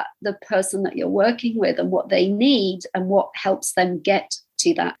about that, the person that you're working with and what they need and what helps them get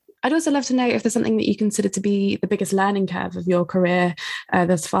to that. I'd also love to know if there's something that you consider to be the biggest learning curve of your career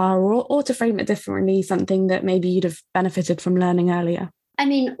thus far, or to frame it differently, something that maybe you'd have benefited from learning earlier. I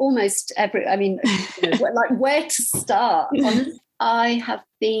mean, like where to start? Honestly, I have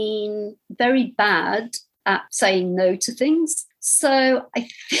been very bad at saying no to things. So I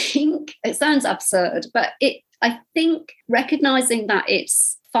think it sounds absurd, but I think recognizing that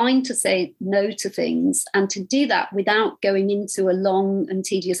it's fine to say no to things, and to do that without going into a long and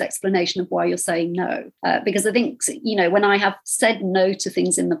tedious explanation of why you're saying no. Because I think, when I have said no to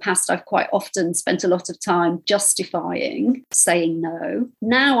things in the past, I've quite often spent a lot of time justifying saying no.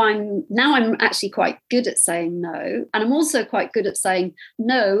 Now I'm actually quite good at saying no. And I'm also quite good at saying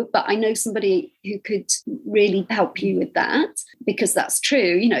no, but I know somebody who could really help you with that, because that's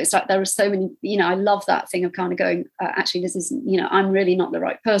true. It's like there are so many, I love that thing of kind of going, actually, this isn't, I'm really not the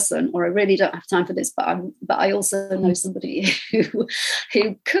right right person, or I really don't have time for this, but I also know somebody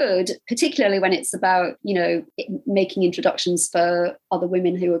who could, particularly when it's about, you know, making introductions for other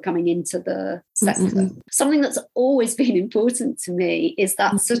women who are coming into the sector. Something that's always been important to me is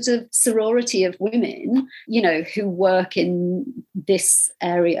that sort of sorority of women, you know, who work in this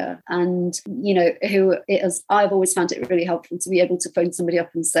area, and, you know, I've always found it really helpful to be able to phone somebody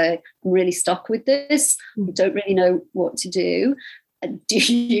up and say, I'm really stuck with this. I don't really know what to do. Do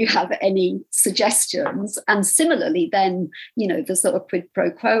you have any suggestions? And similarly, then, you know, the sort of quid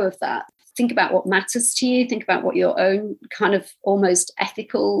pro quo of that. Think about what matters to you. Think about what your own kind of almost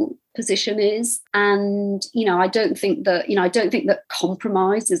ethical position is. And, you know, I don't think that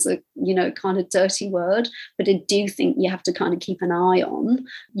compromise is a, you know, kind of dirty word, but I do think you have to kind of keep an eye on,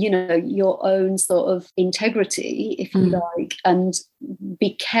 you know, your own sort of integrity, if you like, and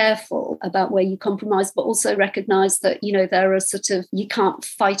be careful about where you compromise, but also recognize that, you know, there are sort of, you can't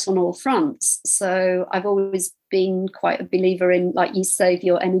fight on all fronts. So I've always been quite a believer in, like, you save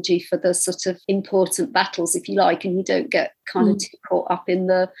your energy for the sort of important battles, if you like, and you don't get kind of too caught up in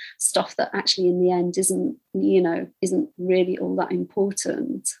the stuff that actually in the end isn't really all that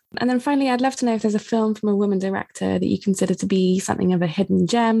important. And then finally, I'd love to know if there's a film from a woman director that you consider to be something of a hidden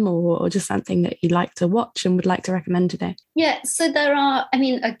gem, or just something that you'd like to watch and would like to recommend today. Yeah, so there are, I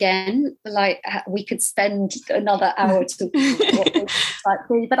mean, again, like, we could spend another hour talking about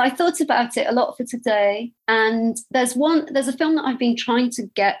what, but I thought about it a lot for today. And there's a film that I've been trying to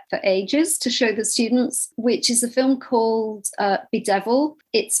get for ages to show the students, which is a film called Bedevil.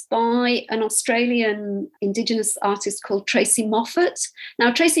 It's by an Australian Indigenous artist called Tracy Moffat.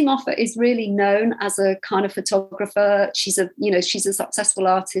 Now, Tracy Moffat is really known as a kind of photographer. She's a successful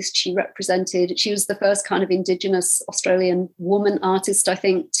artist. She was the first kind of Indigenous Australian woman artist, I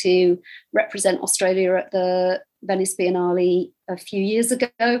think, to represent Australia at the Venice Biennale a few years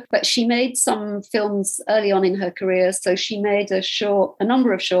ago, but she made some films early on in her career. So she made a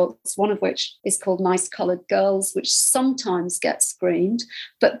number of shorts, one of which is called Nice Coloured Girls, which sometimes gets screened.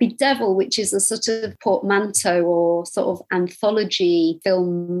 But Bedevil, which is a sort of portmanteau or sort of anthology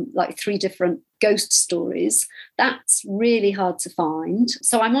film, like 3 different ghost stories, that's really hard to find.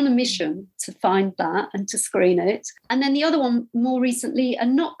 So I'm on a mission to find that and to screen it. And then the other one, more recently,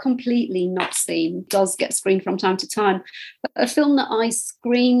 and not completely not seen, does get screened from time to time, but a film that I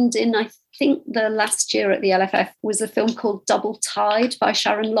screened in, I think, the last year at the LFF, was a film called Double Tide by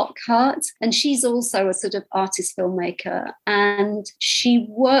Sharon Lockhart. And she's also a sort of artist filmmaker. And she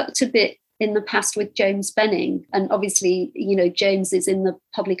worked a bit in the past with James Benning. And obviously, you know, James is in the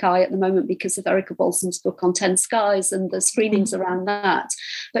public eye at the moment because of Erica Bolson's book on 10 Skies and the screenings around that.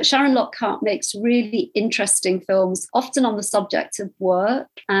 But Sharon Lockhart makes really interesting films, often on the subject of work.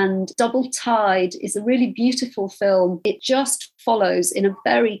 And Double Tide is a really beautiful film. It just follows, in a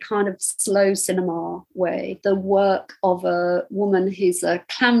very kind of slow cinema way, the work of a woman who's a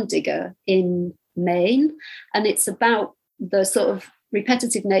clam digger in Maine. And it's about the sort of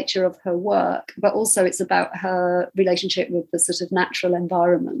repetitive nature of her work, but also it's about her relationship with the sort of natural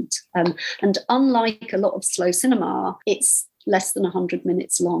environment. And unlike a lot of slow cinema, it's less than 100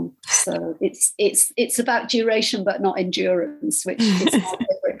 minutes long. So it's about duration, but not endurance, which is my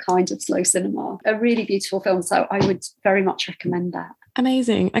favourite kind of slow cinema. A really beautiful film. So I would very much recommend that.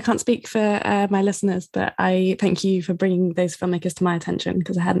 Amazing. I can't speak for my listeners, but I thank you for bringing those filmmakers to my attention,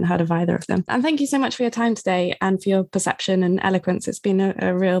 because I hadn't heard of either of them. And thank you so much for your time today and for your perception and eloquence. It's been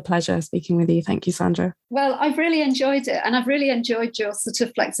a real pleasure speaking with you. Thank you, Sandra. Well, I've really enjoyed it, and I've really enjoyed your sort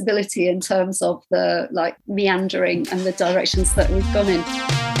of flexibility in terms of the like meandering and the directions that we've gone in.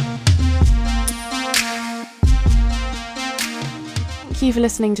 Thank you for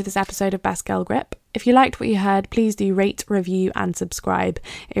listening to this episode of Best Girl Grip. If you liked what you heard, please do rate, review and subscribe.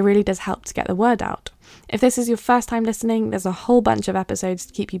 It really does help to get the word out. If this is your first time listening, there's a whole bunch of episodes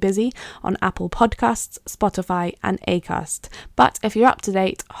to keep you busy on Apple Podcasts, Spotify and Acast. But if you're up to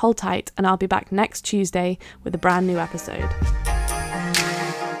date, hold tight and I'll be back next Tuesday with a brand new episode.